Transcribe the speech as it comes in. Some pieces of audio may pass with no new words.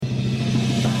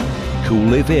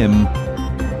Cool FM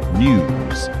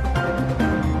News.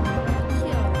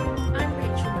 Kia ora, I'm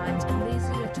Rachel Knight and these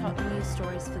are your top news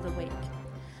stories for the week.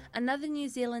 Another New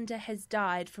Zealander has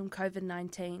died from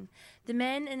COVID-19. The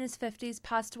man in his 50s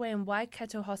passed away in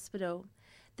Waikato Hospital.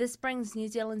 This brings New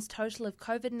Zealand's total of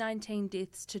COVID-19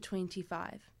 deaths to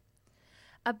 25.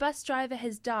 A bus driver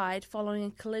has died following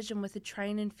a collision with a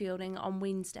train in Fielding on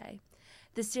Wednesday.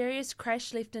 The serious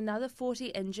crash left another 40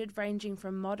 injured, ranging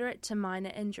from moderate to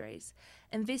minor injuries.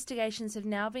 Investigations have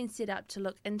now been set up to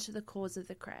look into the cause of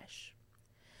the crash.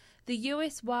 The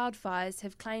US wildfires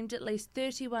have claimed at least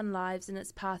 31 lives in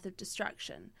its path of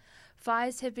destruction.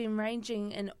 Fires have been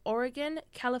raging in Oregon,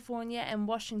 California and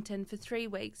Washington for 3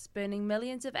 weeks, burning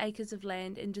millions of acres of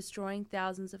land and destroying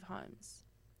thousands of homes.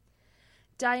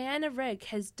 Diana Rigg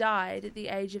has died at the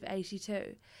age of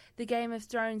 82. The Game of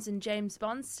Thrones and James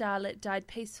Bond starlet died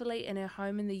peacefully in her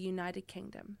home in the United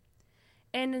Kingdom.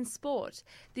 And in sport,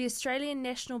 the Australian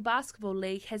National Basketball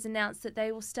League has announced that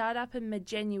they will start up in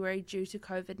mid-January due to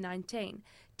COVID-19,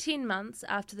 10 months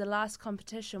after the last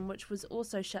competition, which was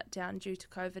also shut down due to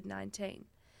COVID-19.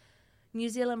 New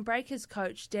Zealand Breakers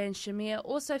coach Dan Shamir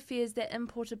also fears that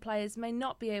imported players may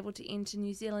not be able to enter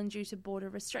New Zealand due to border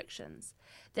restrictions.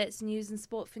 That's News and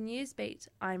Sport for Newsbeat.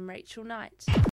 I'm Rachel Knight.